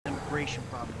immigration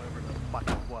problem, whatever the fuck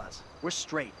it was. We're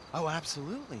straight. Oh,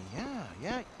 absolutely,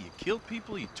 yeah. You killed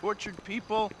people, you tortured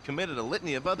people, committed a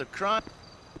litany of other crimes.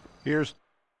 Here's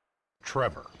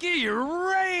Trevor.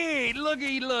 Great!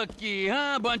 Looky,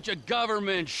 huh? Bunch of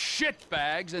government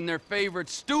shitbags and their favorite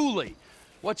stoolie.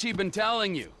 What's he been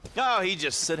telling you? Oh, he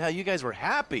just said how you guys were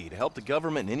happy to help the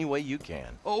government in any way you can.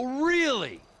 Oh,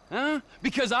 really? Huh?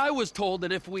 Because I was told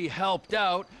that if we helped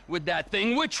out with that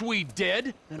thing, which we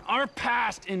did, then our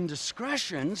past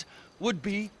indiscretions would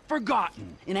be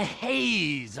forgotten in a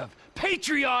haze of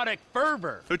patriotic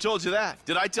fervor. Who told you that?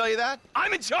 Did I tell you that?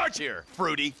 I'm in charge here,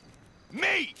 Fruity.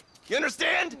 Me! You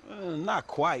understand? Not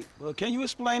quite. Can you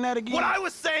explain that again? What I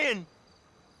was saying!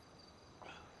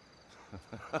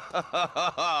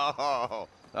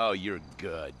 Oh, you're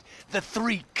good. The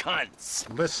three cunts.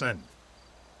 Listen,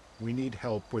 we need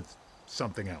help with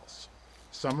something else.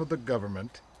 Some of the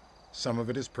government, some of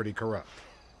it is pretty corrupt.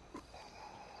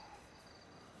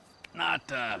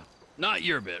 Not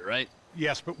your bit, right?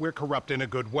 Yes, but we're corrupt in a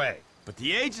good way. But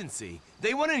the agency,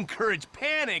 they want to encourage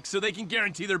panic so they can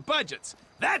guarantee their budgets.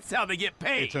 That's how they get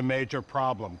paid. It's a major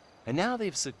problem. And now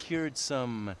they've secured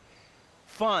some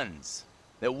funds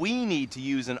that we need to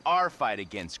use in our fight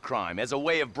against crime as a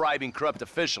way of bribing corrupt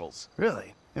officials.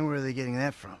 Really? And where are they getting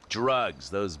that from? Drugs.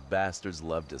 Those bastards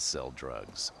love to sell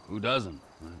drugs. Who doesn't?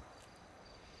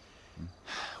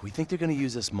 We think they're gonna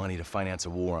use this money to finance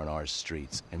a war on our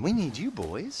streets. And we need you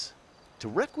boys to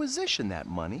requisition that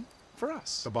money for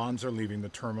us. The bonds are leaving the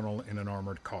terminal in an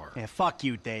armored car. Yeah, fuck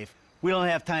you, Dave. We don't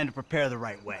have time to prepare the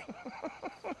right way.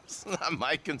 It's not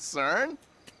my concern.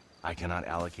 I cannot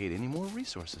allocate any more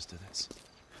resources to this.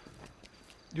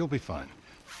 You'll be fine.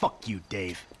 Fuck you,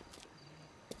 Dave.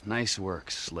 Nice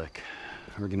work, Slick.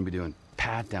 We're gonna be doing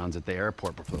pat-downs at the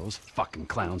airport before those fucking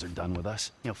clowns are done with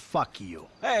us. You know, fuck you.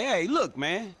 Hey, look,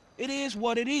 man. It is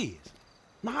what it is.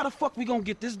 Now how the fuck we gonna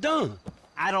get this done?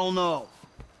 I don't know.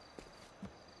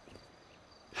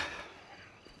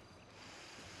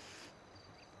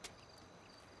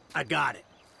 I got it.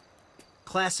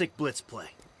 Classic blitz play.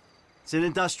 It's an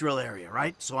industrial area,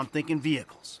 right? So I'm thinking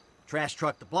vehicles. Trash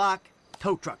truck to block,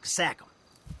 tow truck to sack them.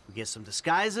 We get some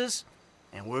disguises,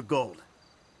 and we're golden.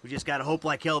 We just gotta hope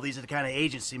like hell these are the kind of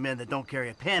agency men that don't carry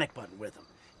a panic button with them.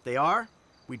 If they are,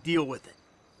 we deal with it.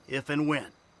 If and when.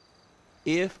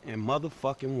 If and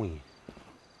motherfucking when.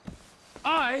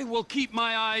 I will keep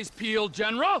my eyes peeled,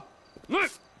 General.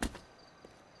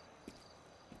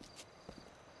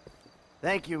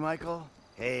 Thank you, Michael.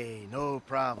 Hey, no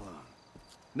problem.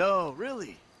 No,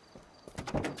 really.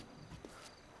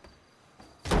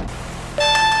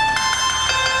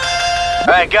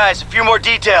 Alright guys, a few more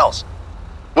details.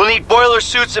 We'll need boiler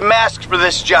suits and masks for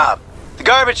this job. The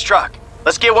garbage truck.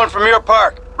 Let's get one from your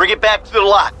park. Bring it back to the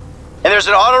lot. And there's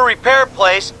an auto repair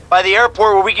place by the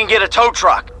airport where we can get a tow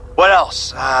truck. What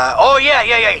else? Oh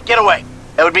yeah, get away.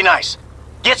 That would be nice.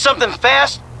 Get something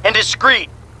fast and discreet.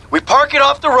 We park it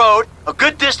off the road, a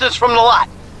good distance from the lot.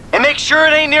 And make sure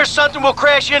it ain't near something we'll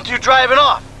crash into driving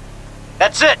off.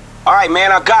 That's it. All right,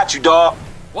 man, I got you, dawg.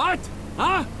 What?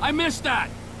 Huh? I missed that.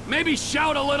 Maybe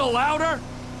shout a little louder?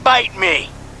 Bite me.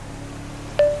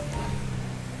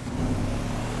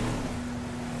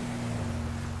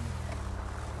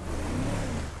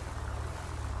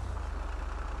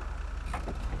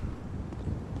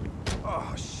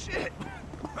 Oh, shit.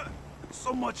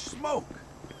 So much smoke.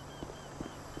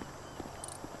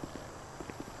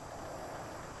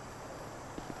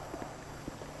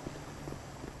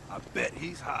 I bet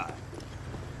he's high.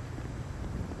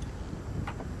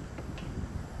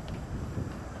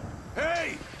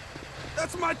 Hey!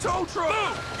 That's my tow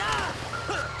truck!